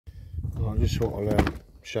I'll just sort of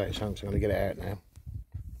show you something, so I'm going to get it out now.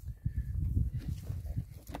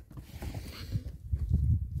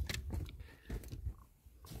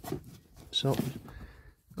 So,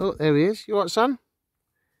 oh, there he is. You alright, son?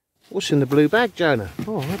 What's in the blue bag, Jonah?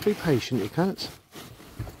 Oh, be patient, you cunts.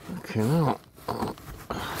 Okay, now.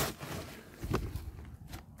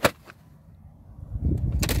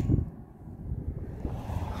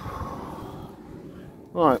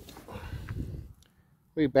 Right.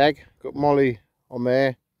 Blue bag. Got Molly on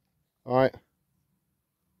there. Alright.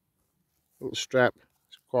 Little strap.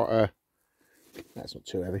 It's quite a... That's not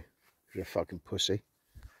too heavy. You're a fucking pussy.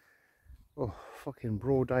 Oh, fucking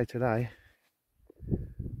broad day today.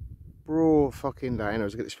 Broad fucking day.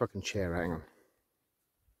 Anyways, get this fucking chair out. Hang on.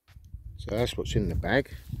 So that's what's in the bag.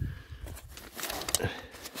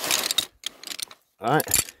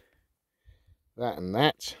 Alright. That and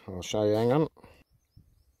that. I'll show you, hang on.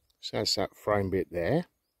 So that's that frame bit there.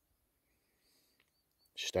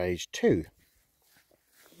 Stage 2.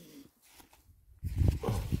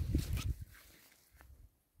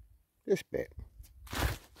 This bit.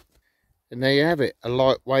 And there you have it, a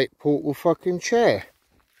lightweight portable fucking chair.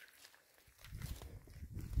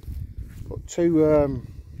 Got 2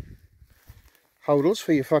 holders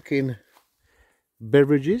for your fucking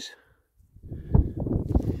beverages.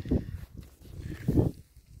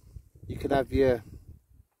 You could have your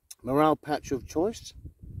morale patch of choice.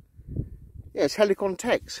 Yeah, it's Helikon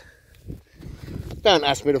Tex. Don't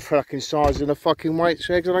ask me the fucking size and the fucking weight,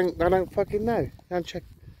 so I don't fucking know. Go and check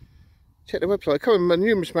the website. They come in a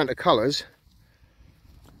numerous amount of colours.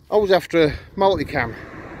 I was after a multicam,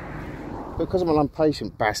 but because I'm an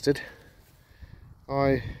impatient bastard,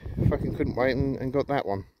 I fucking couldn't wait and got that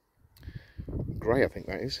one. Grey, I think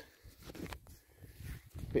that is.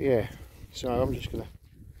 But yeah, so I'm just gonna...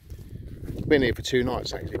 I've been here for 2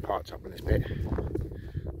 nights actually, parked up in this bit.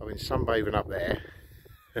 I've been sunbathing up there.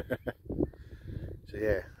 So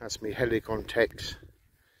yeah, that's me Helikon Tex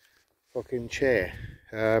fucking chair.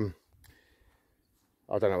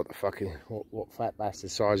 I don't know what the fucking, what fat bastard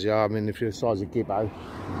size you are. I mean, if you're the size of Gibbo,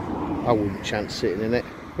 I wouldn't chance sitting in it.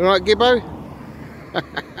 You alright, Gibbo?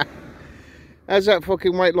 How's that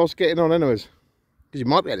fucking weight loss getting on anyways? Because you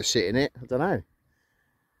might be able to sit in it, I don't know.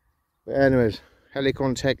 But anyways,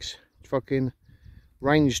 Helikon Tex fucking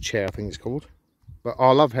range chair, I think it's called. But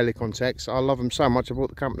I love Helikon Tex. I love them so much I bought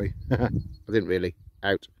the company. I didn't really,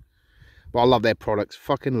 out. But I love their products,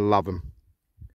 fucking love them.